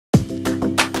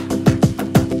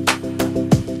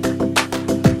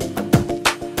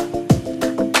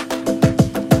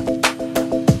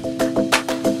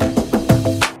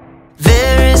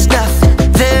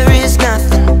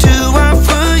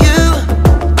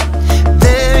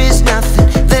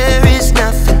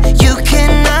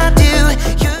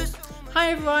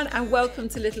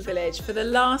to Little Village for the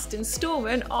last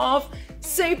instalment of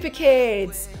Super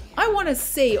Kids. I want to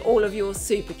see all of your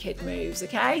Super Kid moves,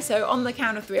 okay? So on the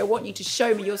count of 3, I want you to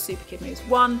show me your Super Kid moves.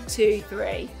 1, 2,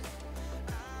 3.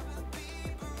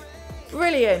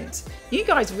 Brilliant. You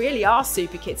guys really are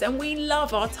Super Kids, and we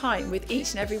love our time with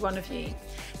each and every one of you.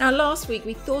 Now, last week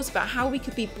we thought about how we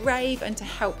could be brave and to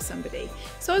help somebody.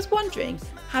 So I was wondering,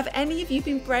 have any of you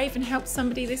been brave and helped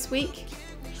somebody this week?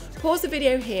 Pause the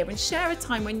video here and share a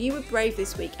time when you were brave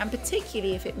this week, and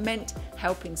particularly if it meant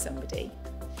helping somebody.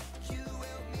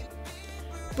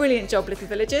 Brilliant job, Little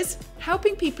Villagers.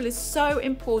 Helping people is so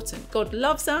important. God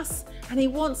loves us and He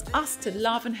wants us to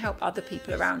love and help other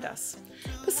people around us.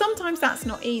 But sometimes that's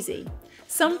not easy.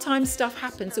 Sometimes stuff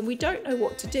happens and we don't know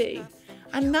what to do.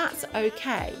 And that's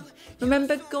okay.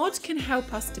 Remember, God can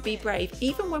help us to be brave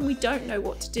even when we don't know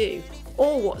what to do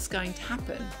or what's going to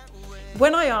happen.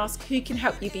 When I ask who can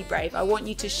help you be brave, I want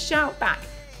you to shout back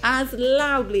as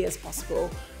loudly as possible,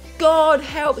 God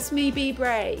helps me be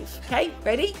brave. Okay,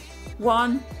 ready?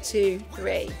 1, 2,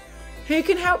 3. Who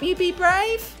can help you be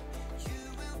brave?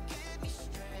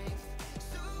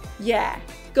 Yeah,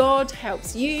 God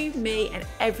helps you, me, and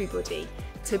everybody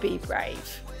to be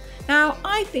brave. Now,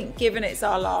 I think given it's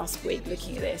our last week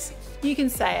looking at this, you can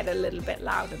say it a little bit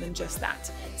louder than just that.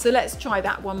 So let's try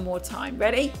that one more time.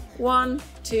 Ready? 1,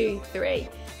 2, 3.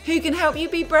 Who can help you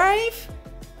be brave?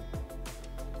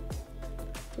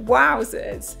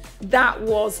 Wowzers, that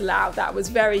was loud. That was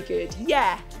very good.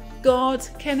 Yeah, God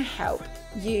can help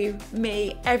you,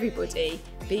 me, everybody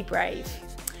be brave.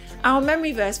 Our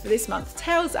memory verse for this month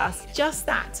tells us just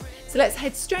that. So let's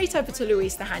head straight over to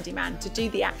Louise the handyman to do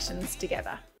the actions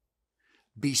together.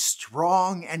 Be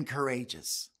strong and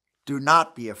courageous. Do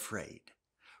not be afraid,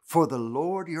 for the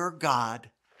Lord your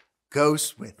God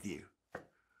goes with you.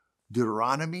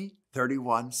 Deuteronomy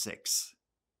 31:6.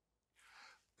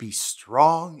 Be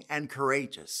strong and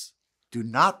courageous. Do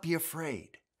not be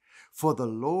afraid, for the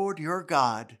Lord your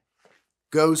God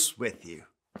goes with you.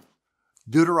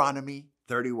 Deuteronomy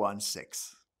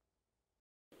 31:6.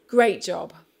 Great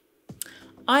job.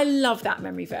 I love that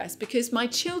memory verse because my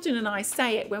children and I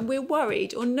say it when we're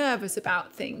worried or nervous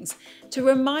about things to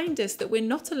remind us that we're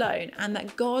not alone and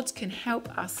that God can help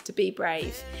us to be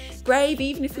brave. Brave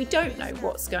even if we don't know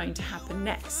what's going to happen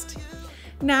next.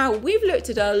 Now, we've looked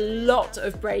at a lot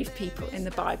of brave people in the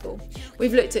Bible.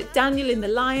 We've looked at Daniel in the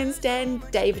lion's den,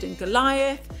 David and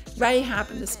Goliath,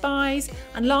 Rahab and the spies,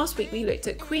 and last week we looked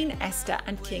at Queen Esther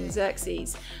and King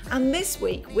Xerxes. And this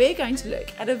week we're going to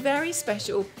look at a very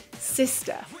special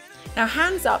sister. Now,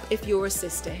 hands up if you're a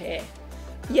sister here.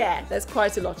 Yeah, there's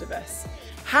quite a lot of us.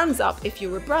 Hands up if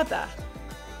you're a brother.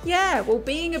 Yeah, well,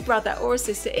 being a brother or a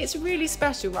sister, it's really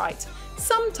special, right?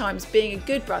 Sometimes being a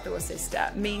good brother or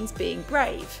sister means being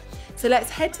brave. So let's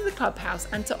head to the clubhouse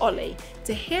and to Ollie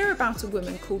to hear about a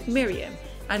woman called Miriam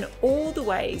and all the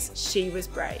ways she was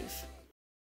brave.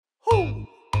 Ho,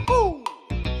 ho!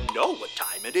 You know what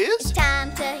time it is? It's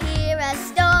time to hear a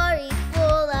story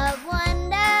full of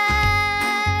wonder.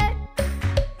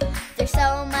 There's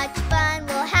so much fun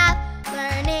we'll have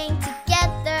learning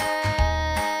together.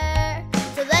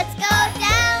 So let's go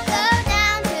down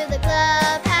to the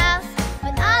clubhouse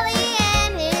with Ollie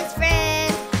and his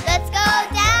friends. Let's go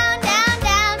down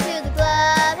to the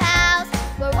clubhouse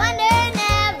where wonder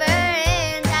never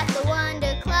ends at the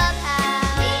Wonder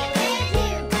Clubhouse. Meet with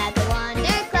you at the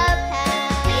Wonder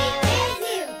Clubhouse. Meet with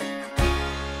you.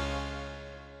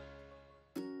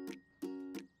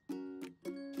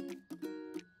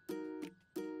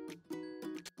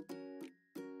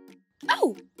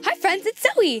 Oh, hi friends, it's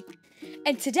Zoe!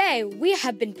 And today we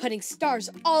have been putting stars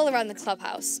all around the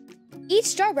clubhouse. Each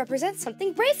star represents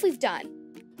something brave we've done.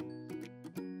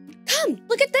 Come,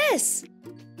 look at this!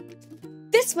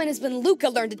 This one is when Luca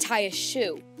learned to tie his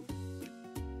shoe.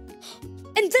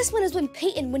 And this one is when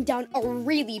Peyton went down a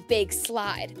really big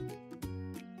slide.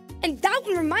 And that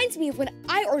one reminds me of when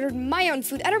I ordered my own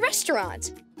food at a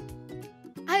restaurant.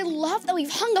 I love that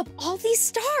we've hung up all these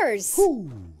stars. Ho,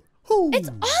 ho! It's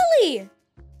Ollie!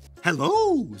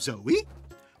 Hello, Zoe.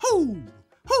 Ho,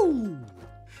 ho!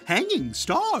 Hanging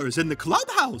stars in the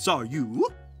clubhouse, are you?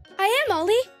 I am,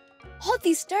 Ollie. All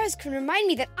these stars can remind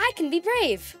me that I can be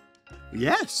brave.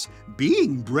 Yes,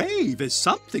 being brave is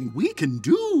something we can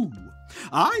do.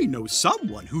 I know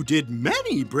someone who did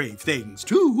many brave things,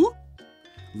 too.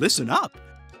 Listen up.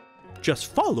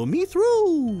 Just follow me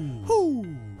through. Ho,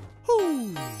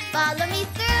 ho! Follow me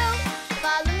through,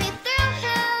 follow me through,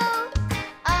 who?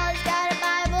 Ollie's got a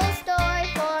Bible story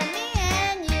for me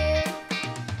and you.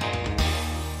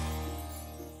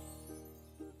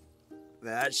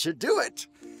 That should do it.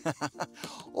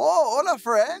 Oh, hola,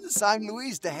 friends. I'm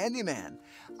Luis, the handyman.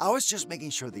 I was just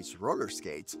making sure these roller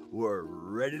skates were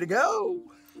ready to go.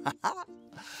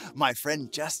 My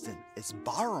friend Justin is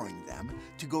borrowing them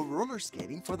to go roller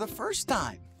skating for the first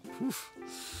time. Whew.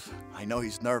 I know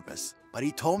he's nervous, but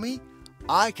he told me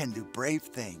I can do brave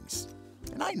things.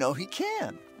 And I know he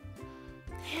can.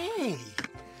 Hey,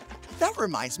 that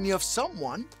reminds me of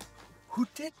someone who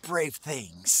did brave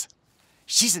things.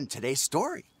 She's in today's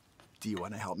story. Do you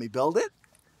want to help me build it?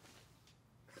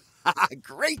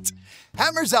 Great!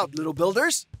 Hammers out, little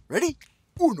builders. Ready?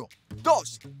 Uno,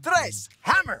 dos, tres,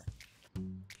 hammer!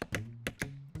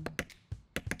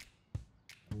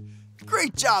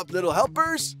 Great job, little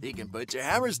helpers. You can put your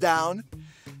hammers down.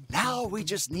 Now we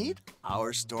just need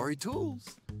our story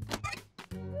tools.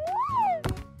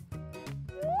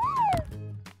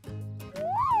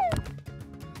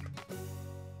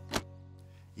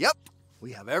 Yep,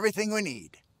 we have everything we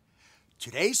need.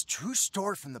 Today's true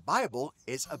story from the Bible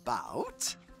is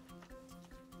about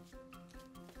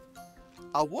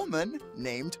a woman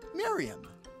named Miriam.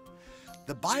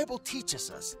 The Bible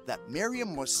teaches us that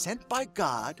Miriam was sent by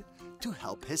God to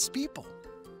help his people.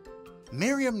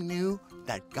 Miriam knew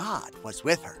that God was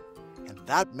with her, and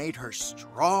that made her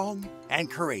strong and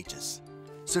courageous,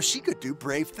 so she could do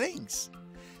brave things.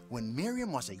 When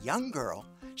Miriam was a young girl,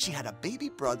 she had a baby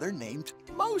brother named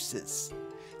Moses.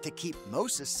 To keep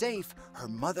Moses safe, her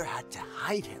mother had to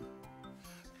hide him.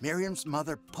 Miriam's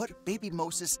mother put baby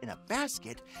Moses in a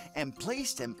basket and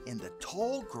placed him in the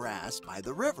tall grass by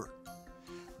the river.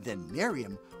 Then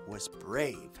Miriam was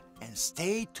brave and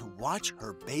stayed to watch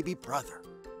her baby brother.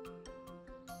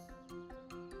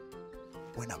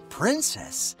 When a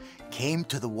princess came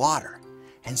to the water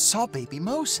and saw baby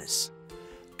Moses,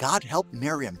 God helped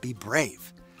Miriam be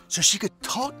brave so she could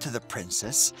talk to the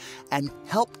princess and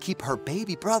help keep her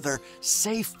baby brother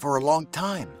safe for a long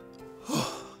time.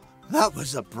 That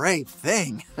was a brave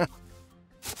thing.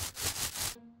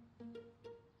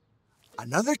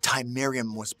 Another time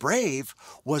Miriam was brave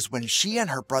was when she and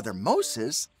her brother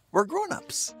Moses were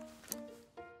grown-ups.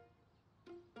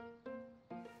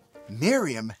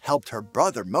 Miriam helped her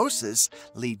brother Moses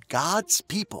lead God's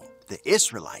people, the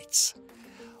Israelites.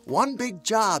 One big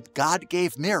job God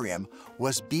gave Miriam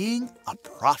was being a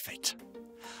prophet.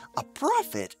 A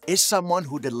prophet is someone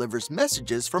who delivers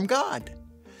messages from God.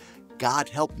 God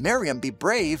helped Miriam be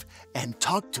brave and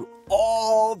talk to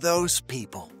all those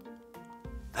people.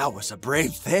 That was a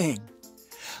brave thing.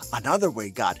 Another way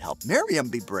God helped Miriam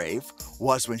be brave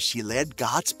was when she led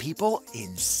God's people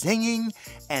in singing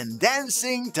and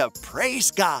dancing to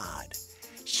praise God.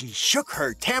 She shook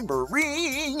her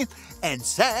tambourine and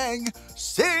sang,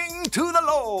 "Sing to the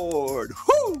Lord."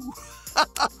 Whoo!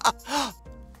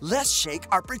 Let's shake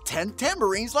our pretend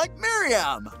tambourines like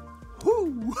Miriam.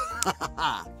 Whoo!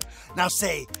 Now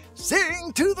say,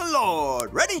 "Sing to the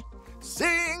Lord." Ready?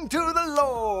 Sing to the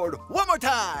Lord. One more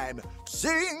time.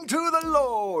 Sing to the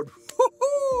Lord.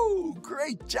 Woo-hoo!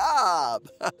 Great job.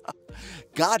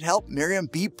 God helped Miriam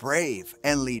be brave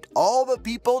and lead all the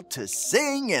people to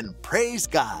sing and praise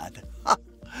God.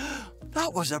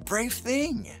 That was a brave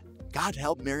thing. God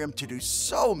helped Miriam to do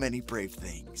so many brave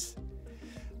things.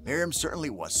 Miriam certainly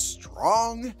was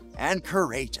strong and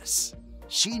courageous.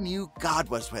 She knew God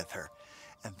was with her,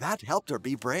 and that helped her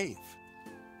be brave.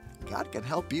 God can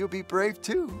help you be brave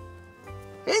too.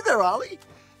 Hey there, Ollie.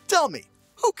 Tell me,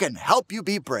 who can help you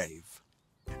be brave?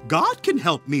 God can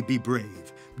help me be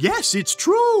brave. Yes, it's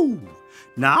true.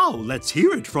 Now let's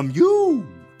hear it from you.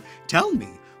 Tell me,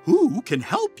 who can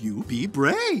help you be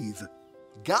brave?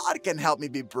 God can help me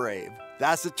be brave.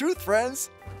 That's the truth,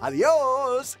 friends.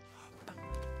 Adios.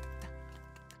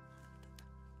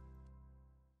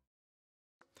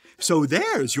 So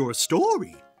there's your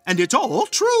story, and it's all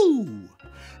true.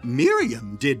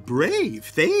 Miriam did brave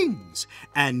things,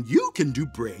 and you can do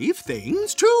brave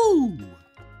things too.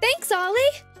 Thanks, Ollie.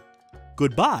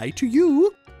 Goodbye to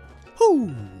you.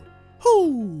 Hoo,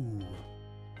 hoo.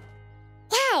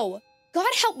 Wow, God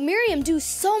helped Miriam do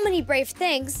so many brave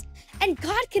things, and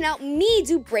God can help me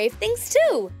do brave things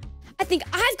too. I think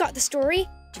I've got the story.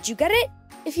 Did you get it?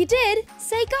 If you did,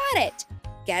 say got it.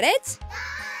 Get it?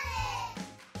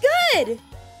 Got it! Good!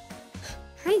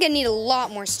 I'm gonna need a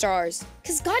lot more stars,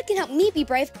 because God can help me be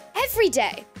brave every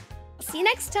day. I'll see you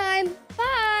next time.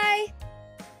 Bye!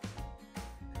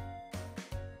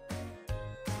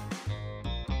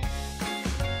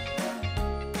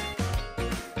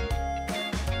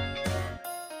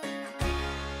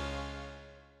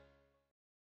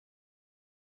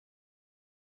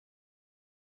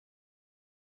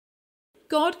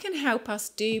 God can help us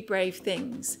do brave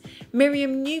things.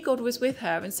 Miriam knew God was with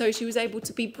her, and so she was able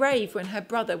to be brave when her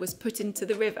brother was put into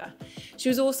the river. She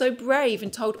was also brave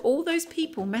and told all those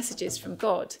people messages from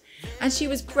God. And she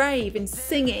was brave in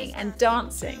singing and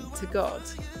dancing to God.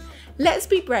 Let's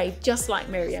be brave just like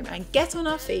Miriam and get on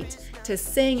our feet to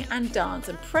sing and dance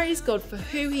and praise God for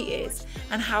who He is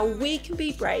and how we can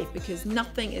be brave because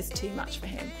nothing is too much for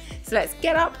Him. So let's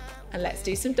get up and let's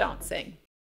do some dancing.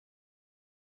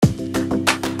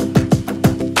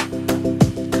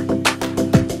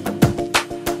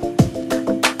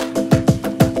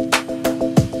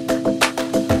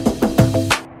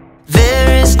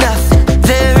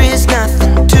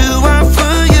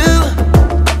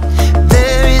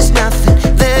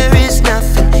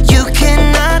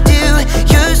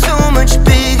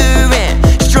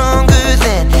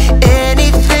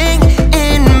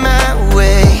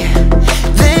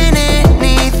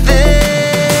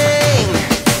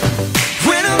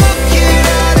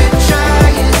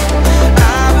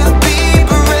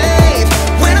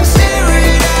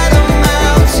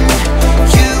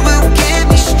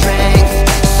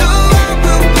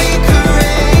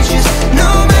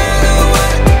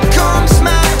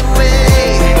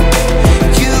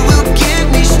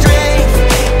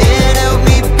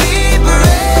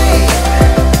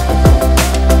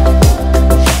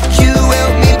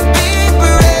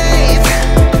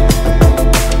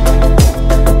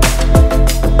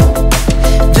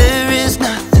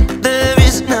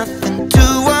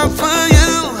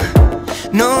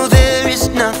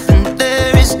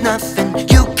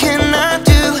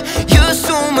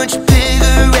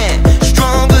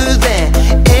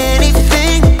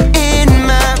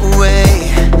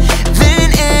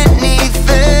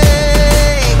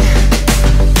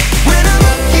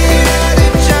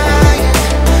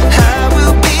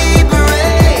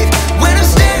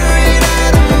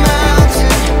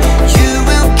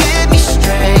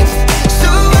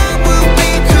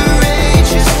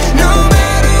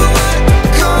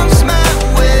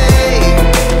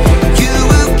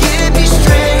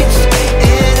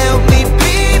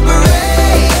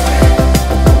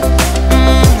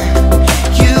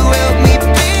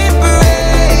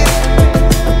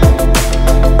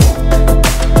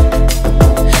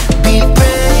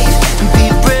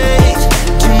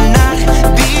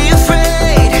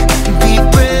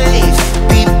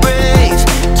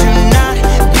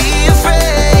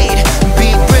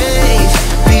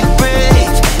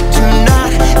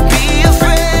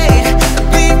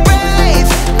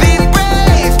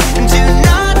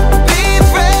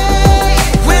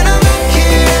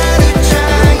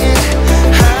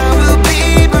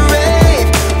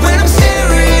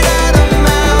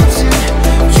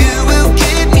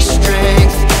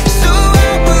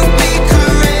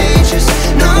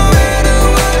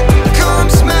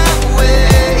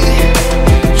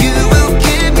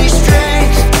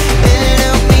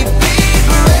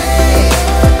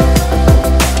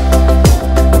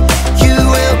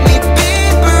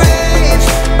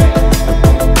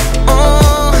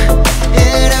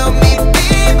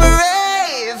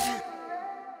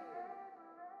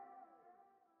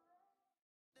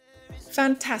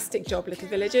 Fantastic job, little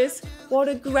villagers. What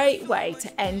a great way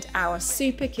to end our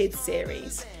Super Kids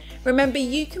series. Remember,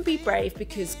 you can be brave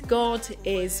because God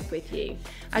is with you.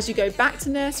 As you go back to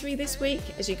nursery this week,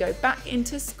 as you go back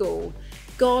into school,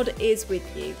 God is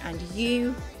with you and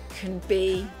you can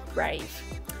be brave.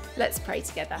 Let's pray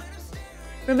together.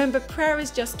 Remember, prayer is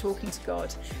just talking to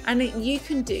God, and you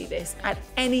can do this at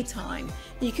any time.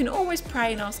 You can always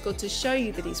pray and ask God to show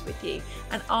you that He's with you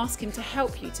and ask Him to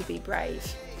help you to be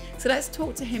brave. So let's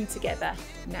talk to Him together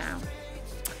now.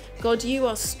 God, you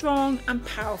are strong and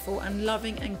powerful and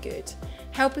loving and good.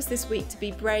 Help us this week to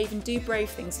be brave and do brave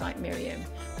things like Miriam.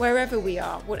 Wherever we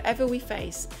are, whatever we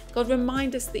face, God,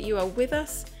 remind us that you are with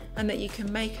us and that you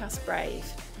can make us brave.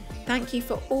 Thank you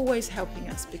for always helping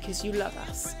us because you love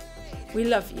us. We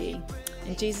love you.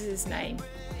 In Jesus' name,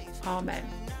 amen.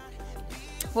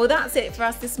 Well, that's it for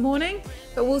us this morning,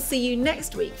 but we'll see you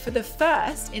next week for the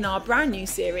first in our brand new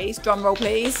series, drum roll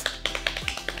please.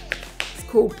 It's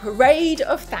called Parade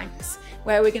of Thanks,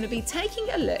 where we're going to be taking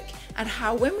a look at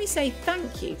how when we say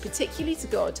thank you, particularly to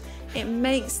God, it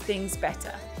makes things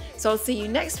better. So I'll see you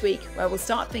next week where we'll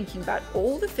start thinking about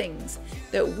all the things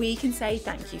that we can say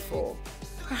thank you for.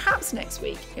 Perhaps next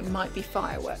week it might be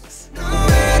fireworks.